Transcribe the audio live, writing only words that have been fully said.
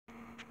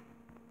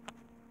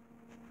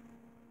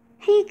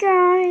Hey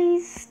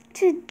guys,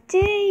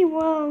 today,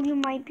 well, you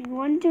might be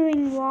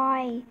wondering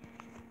why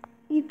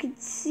you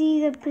could see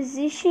the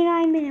position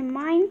I'm in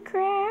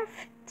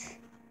Minecraft,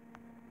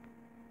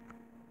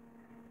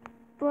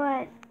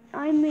 but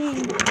I'm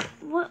in,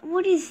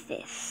 what is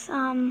this?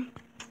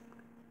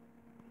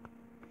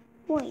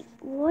 Wait,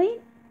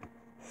 what?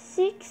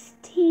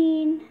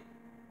 16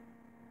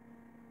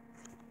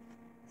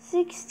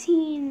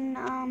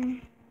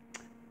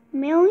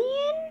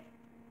 million?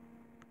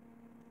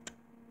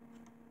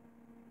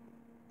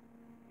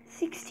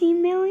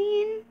 16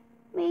 million,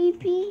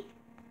 maybe?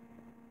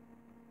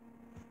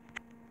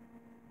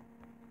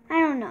 I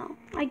don't know.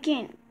 I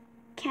can't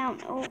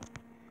count over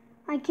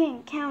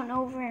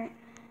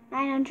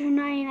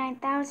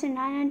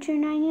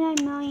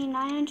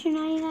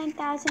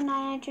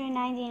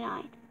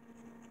 999,999,999,999.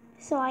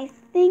 So I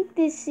think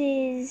this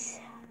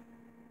is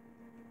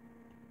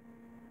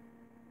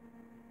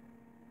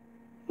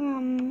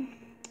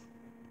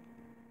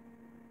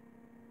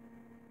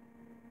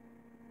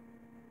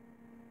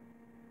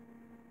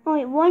oh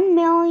wait,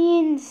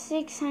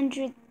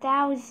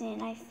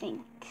 1,600,000, I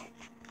think.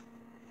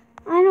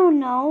 I don't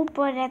know,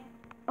 but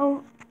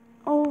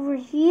over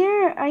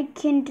here I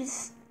can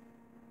just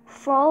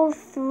fall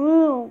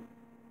through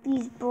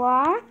these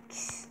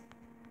blocks.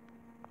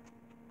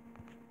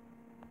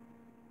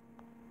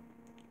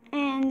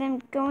 And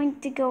I'm going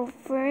to go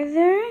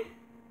further.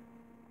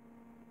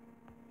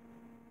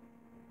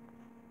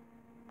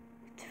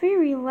 It's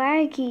very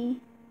laggy.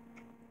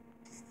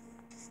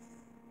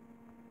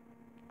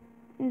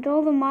 And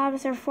all the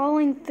mobs are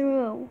falling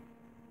through.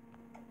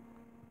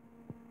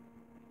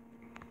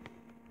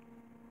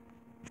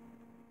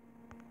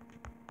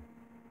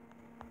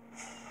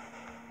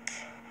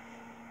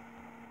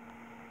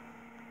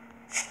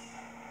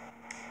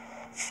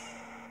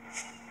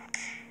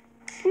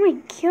 Oh my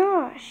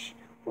gosh.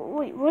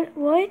 Wait,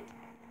 what?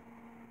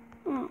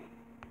 Oh.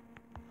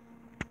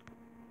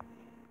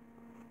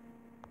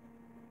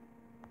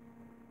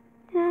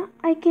 Now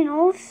I can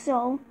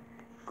also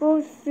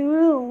go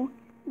through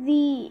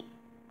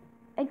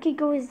I could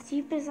go as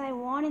deep as I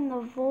want in the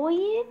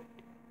void.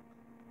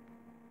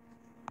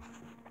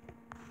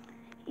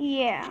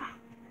 Yeah,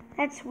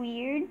 that's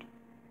weird.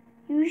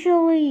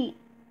 Usually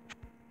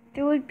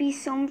there would be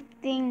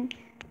something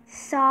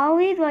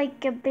solid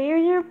like a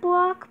barrier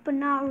block, but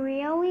not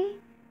really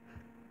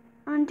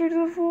under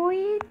the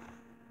void.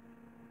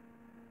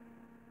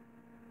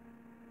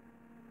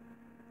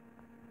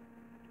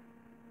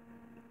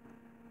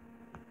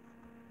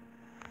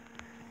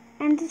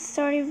 And it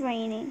started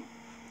raining.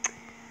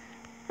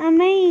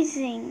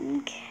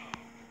 Amazing.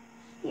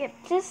 Yep,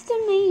 just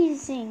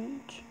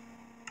amazing.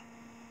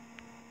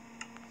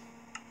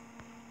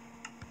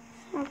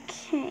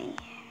 Okay.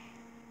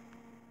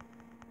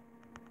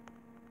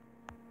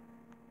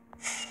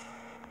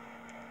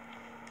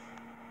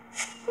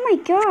 Oh my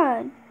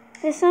god,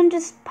 the sun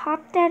just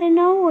popped out of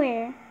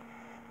nowhere.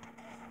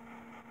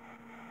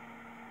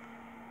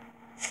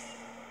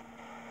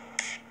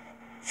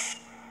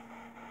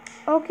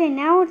 Okay,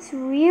 now it's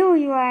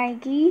really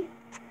laggy.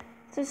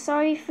 So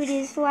sorry if it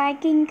is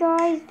lagging,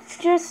 guys. It's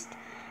just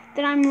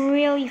that I'm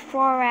really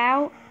far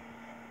out.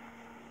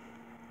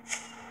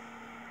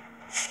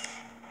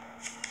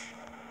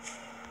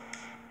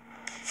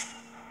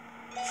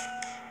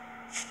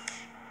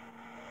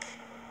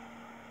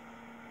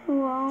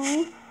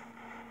 Whoa.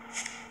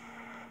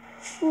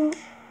 Well,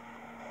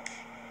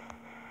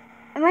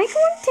 am I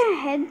going to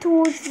head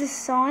towards the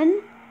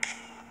sun?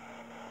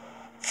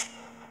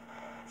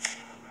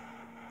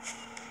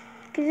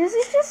 Because is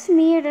it just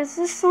me or does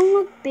the sun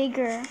look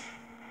bigger?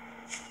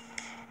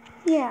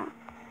 Yeah,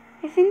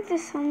 I think the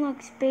sun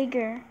looks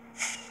bigger.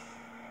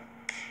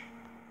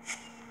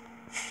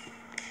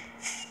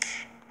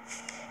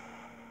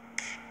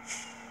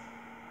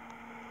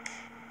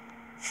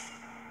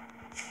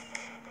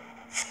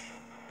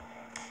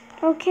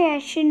 Okay, I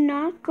should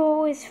not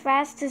go as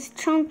fast as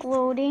chunk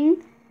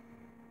loading.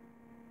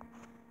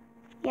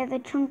 Yeah, the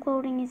chunk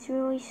loading is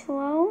really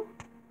slow.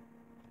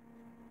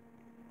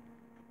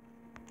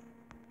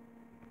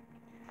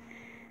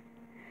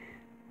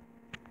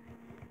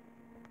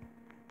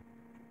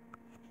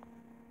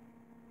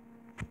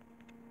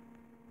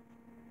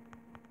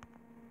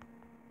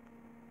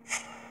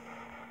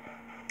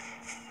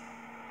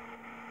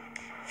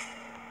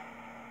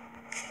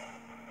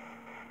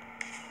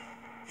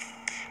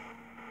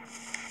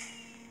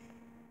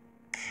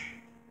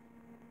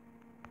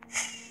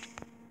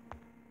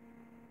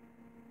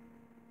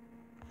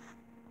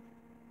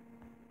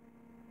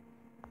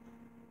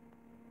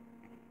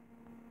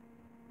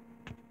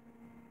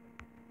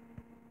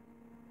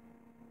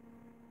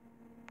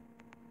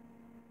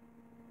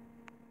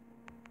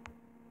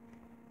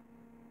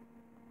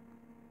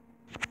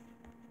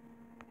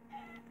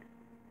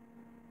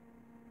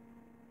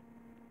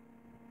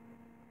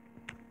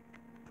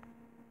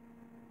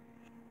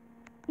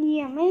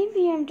 Yeah,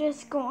 maybe I'm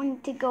just going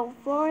to go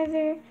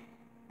farther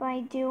by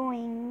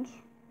doing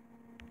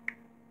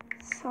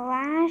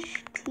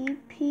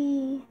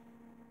 /TP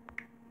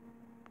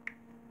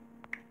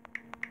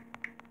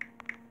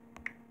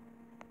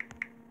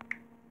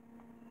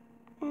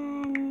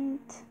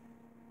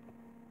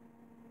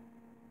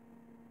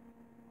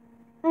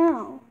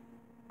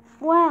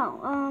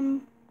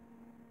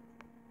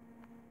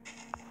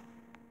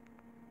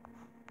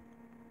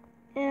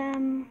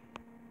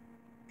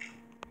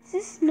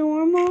this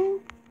normal?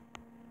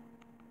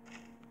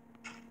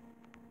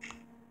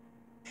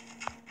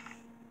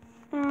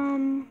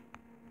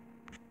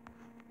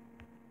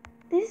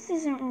 This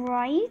isn't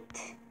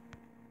right.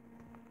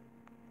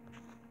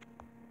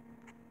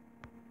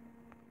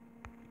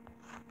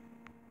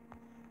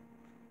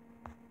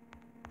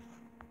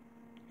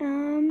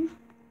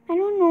 I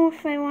don't know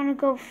if I want to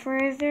go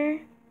further.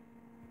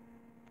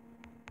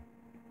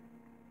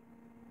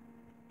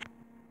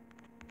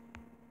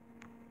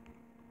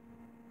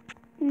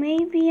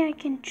 Maybe I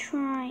can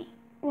try.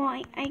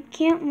 Well, I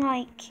can't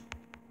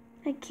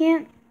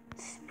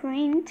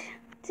sprint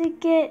to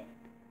get,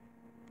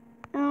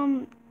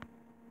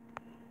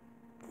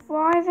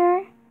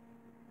 farther.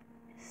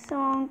 So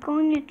I'm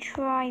going to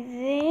try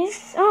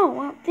this. Oh,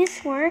 well,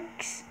 this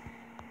works.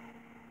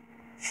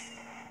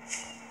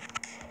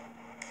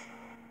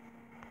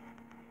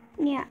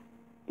 Yeah,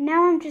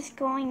 now I'm just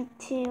going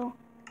to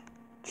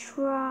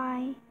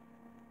try,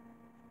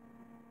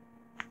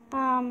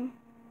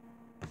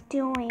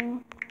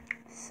 doing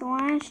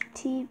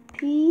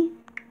 /TP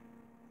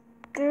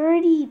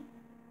 30,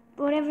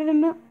 whatever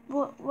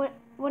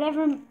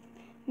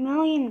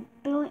million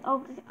billion.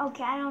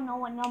 Okay, I don't know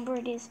what number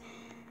it is.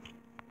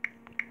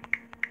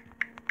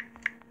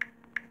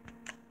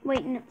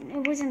 Wait, no,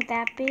 it wasn't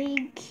that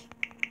big.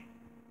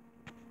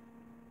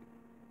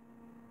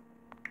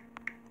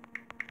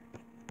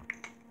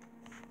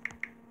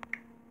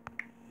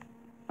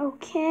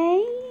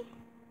 Okay.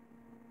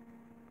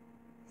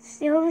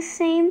 Still the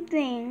same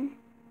thing.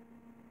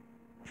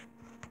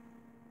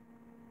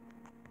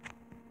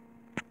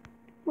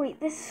 Wait,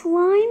 the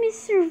slime is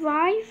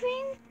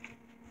surviving?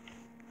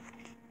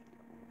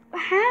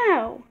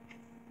 How?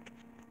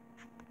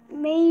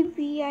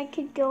 Maybe I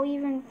could go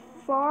even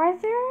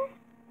farther?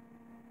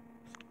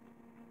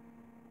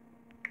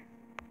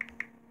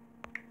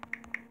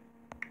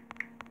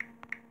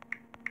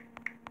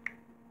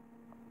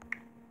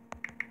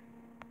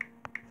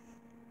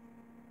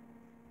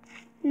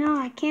 No,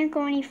 I can't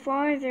go any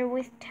farther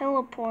with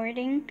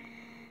teleporting.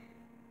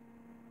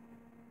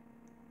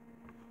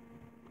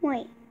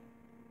 Wait.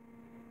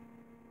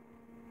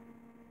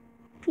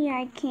 Yeah,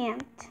 I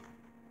can't.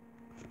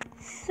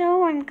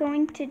 So I'm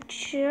going to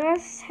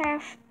just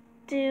have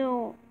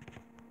to...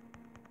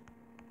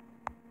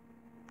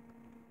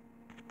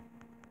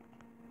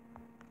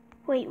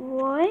 Wait,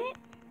 what?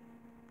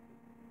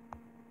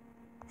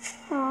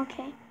 Oh,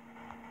 okay.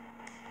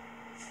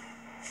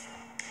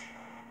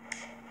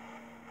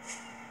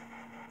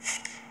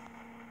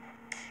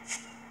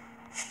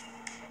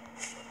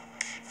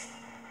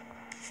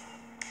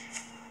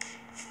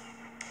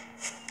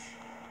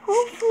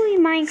 Hopefully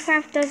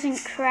Minecraft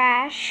doesn't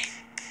crash.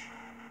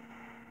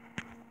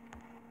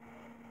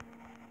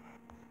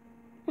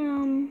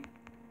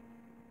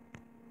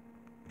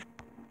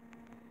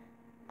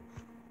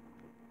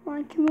 Well,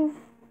 I can move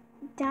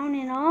down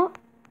and up,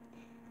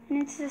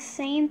 and it's the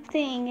same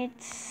thing.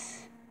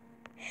 It's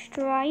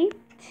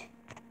striped.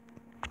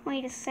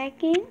 Wait a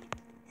second.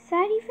 Is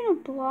that even a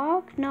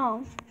block?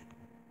 No.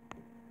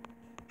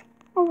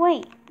 Oh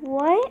wait,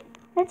 what?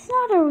 That's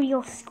not a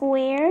real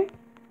square.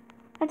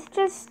 That's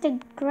just a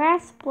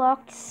grass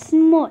block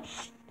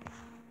smushed.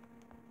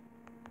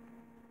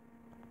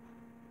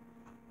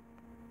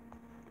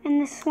 And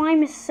the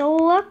slime is so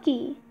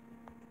lucky.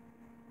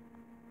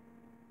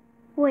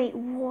 Wait,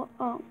 what?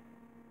 Oh.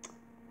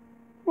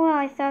 Well,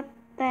 I thought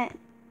that...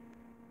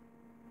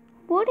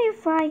 What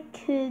if I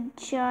could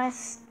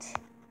just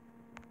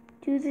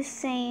do the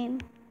same?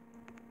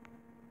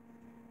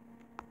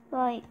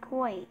 Like,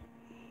 wait.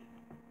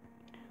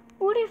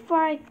 What if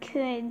I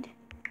could...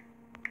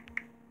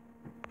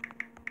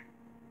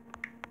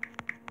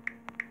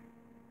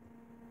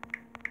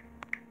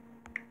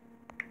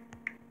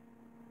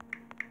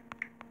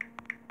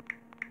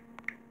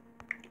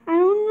 I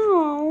don't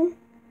know.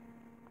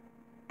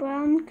 But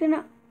I'm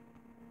gonna...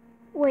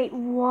 Wait,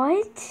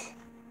 what?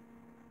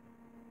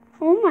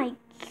 Oh my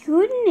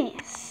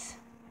goodness.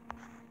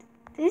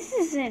 This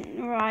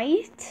isn't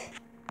right.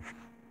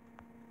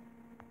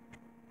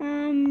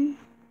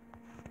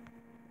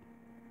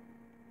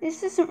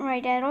 This isn't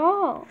right at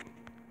all.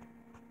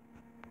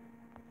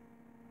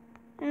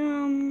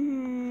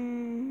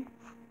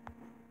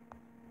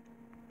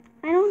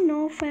 I don't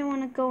know if I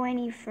want to go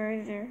any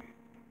further.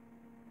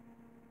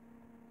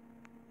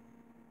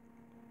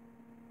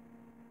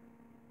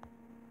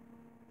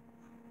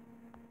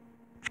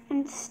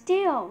 And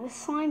still, the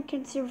slime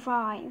can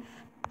survive.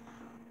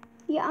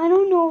 Yeah, I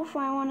don't know if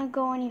I want to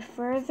go any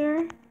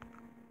further.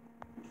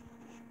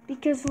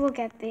 Because look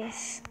at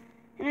this.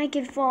 And I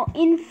could fall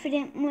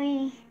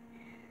infinitely.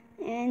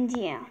 And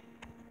yeah.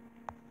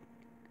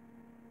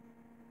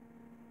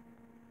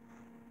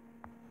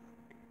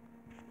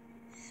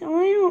 So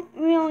I don't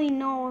really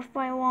know if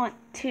I want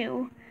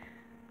to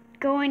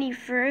go any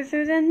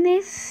further than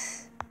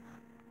this.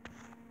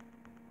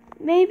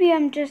 Maybe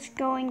I'm just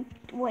going...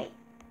 Wait.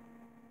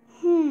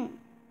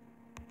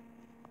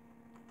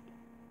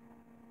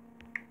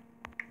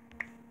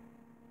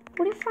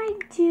 What if I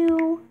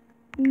do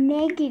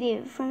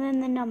negative and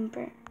then the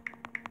number?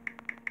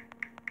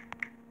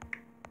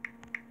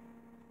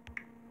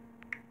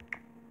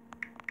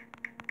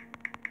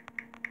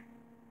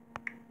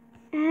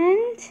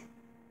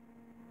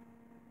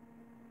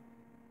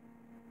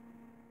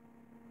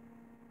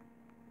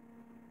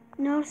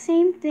 No,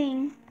 same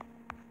thing.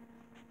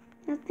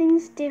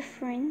 Nothing's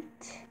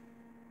different.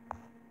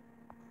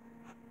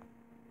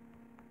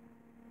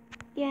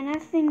 Yeah,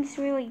 nothing's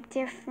really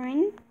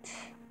different.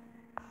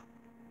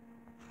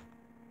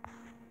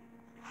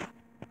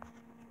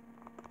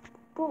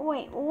 But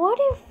wait, what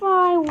if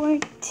I were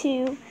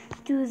to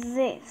do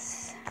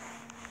this?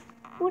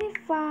 What if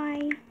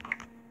I...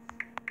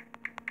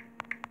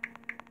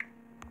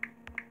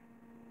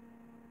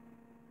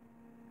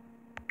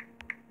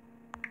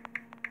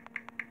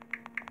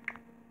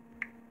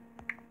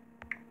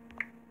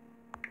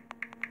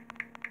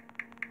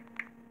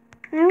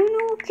 I don't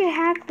know what could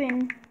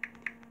happen.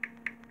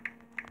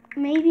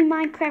 Maybe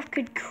Minecraft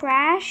could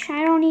crash?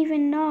 I don't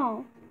even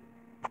know.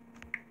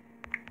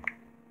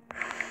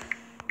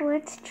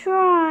 Let's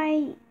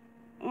try.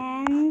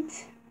 And...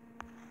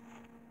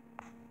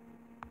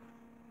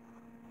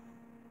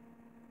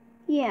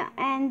 yeah,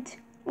 and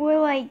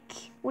we're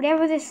like,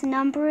 whatever this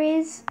number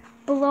is,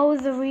 below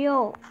the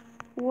real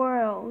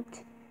world.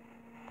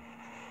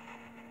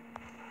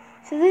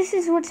 So this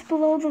is what's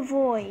below the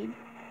void.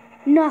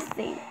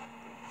 Nothing.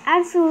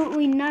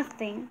 Absolutely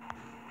nothing.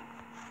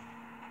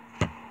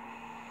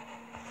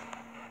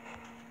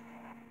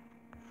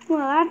 Well,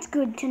 that's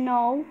good to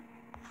know.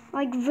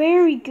 Like,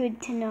 very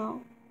good to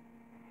know.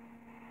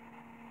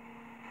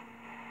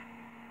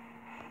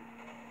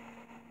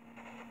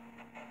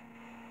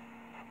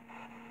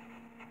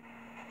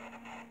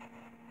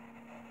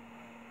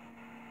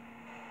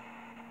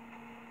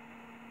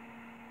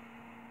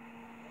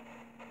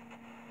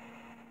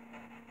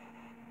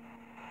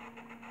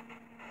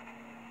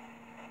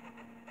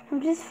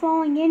 I'm just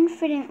falling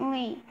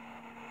infinitely.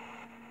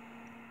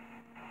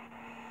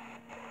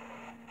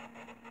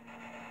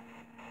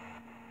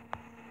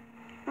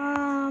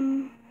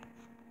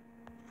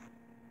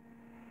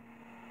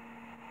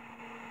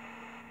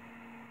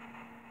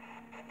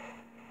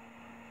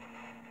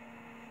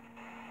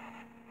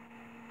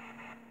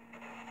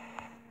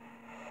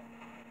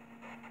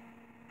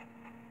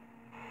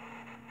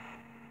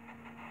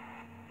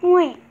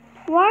 Wait,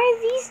 why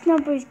are these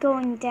numbers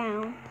going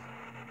down?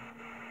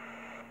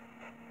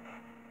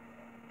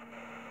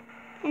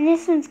 And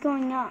this one's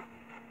going up.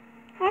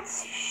 That's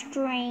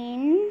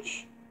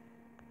strange.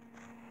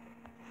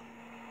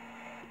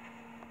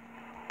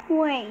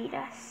 Wait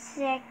a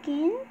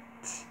second.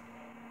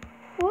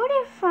 What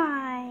if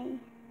I...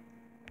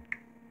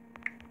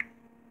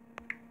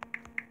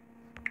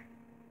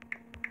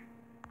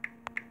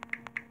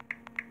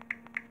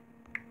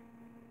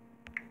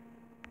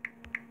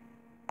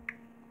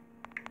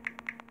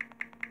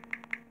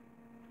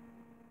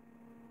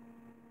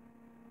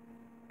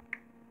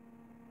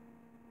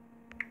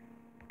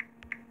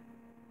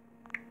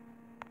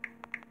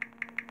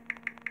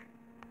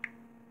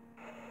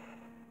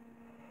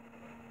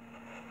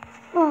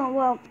 Oh,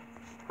 well,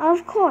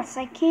 of course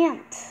I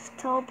can't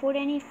teleport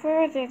any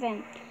further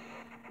than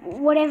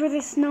whatever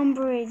this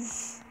number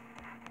is.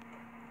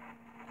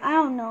 I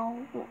don't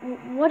know.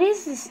 What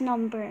is this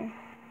number?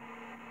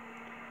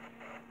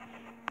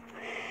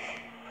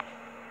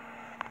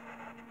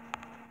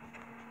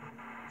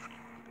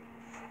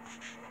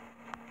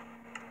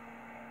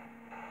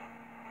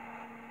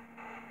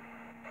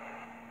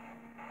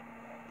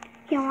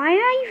 Yeah, why did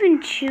I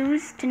even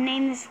choose to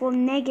name this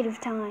one Negative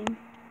Time?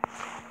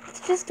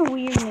 It's just a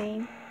weird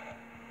name.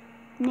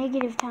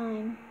 Negative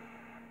Time.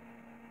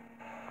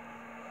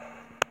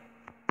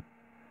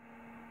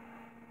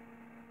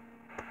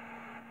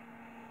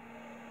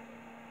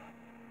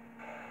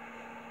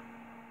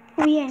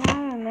 Oh yeah,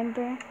 now I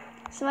remember.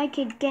 So I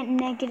could get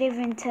negative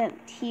into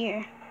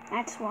here.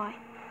 That's why.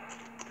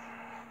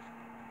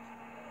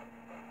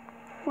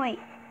 Wait.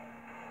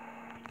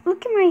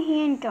 Look at my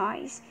hand,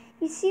 guys.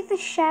 You see the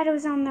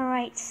shadows on the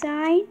right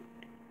side?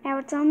 Now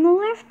it's on the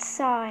left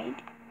side.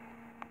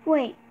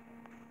 Wait.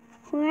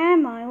 Where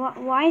am I?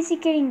 Why is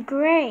it getting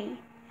gray?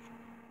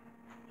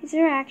 Is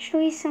there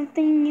actually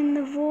something in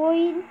the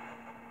void?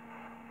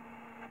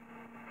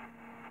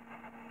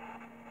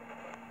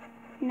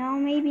 No,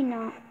 maybe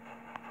not.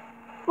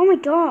 Oh my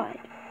god.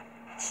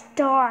 It's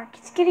dark.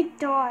 It's getting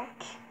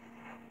dark.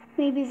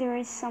 Maybe there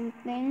is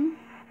something.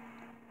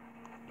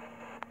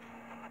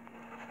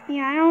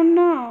 Yeah, I don't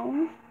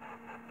know.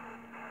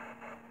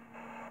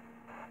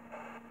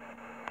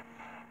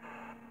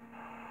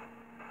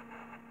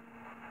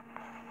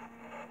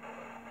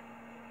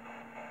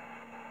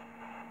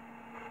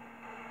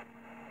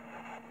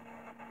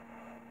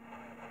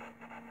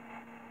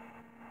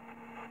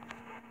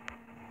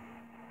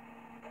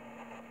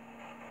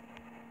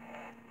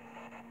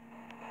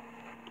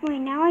 Wait,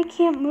 now I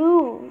can't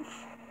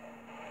move.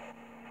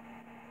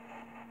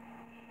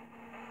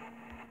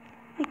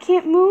 I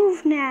can't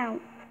move now.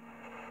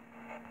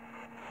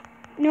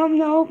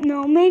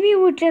 No. Maybe it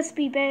would just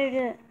be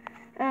better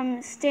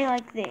to stay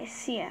like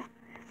this. Yeah.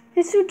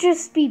 This would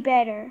just be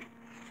better.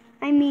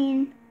 I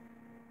mean,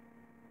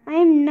 I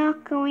am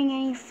not going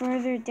any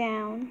further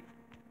down.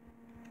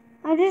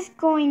 I'm just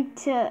going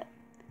to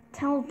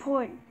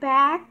teleport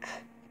back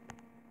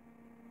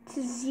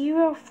to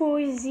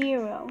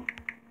 040.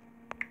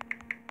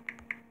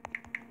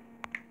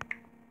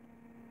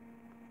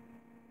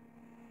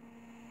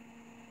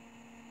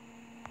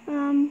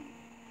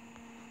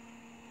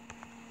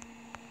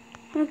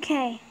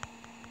 Okay.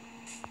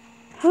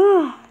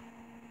 Whew.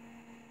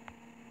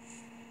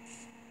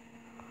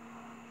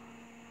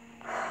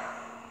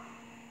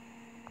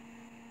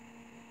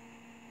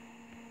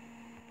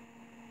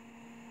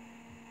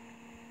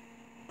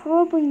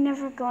 Probably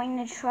never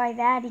going to try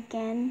that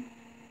again.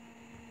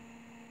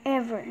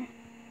 Ever.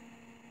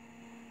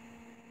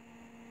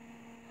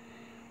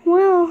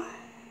 Well,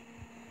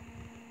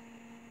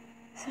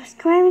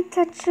 subscribe and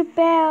touch the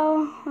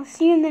bell. I'll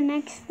see you in the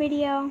next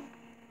video.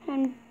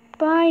 And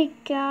bye,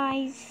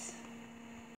 guys.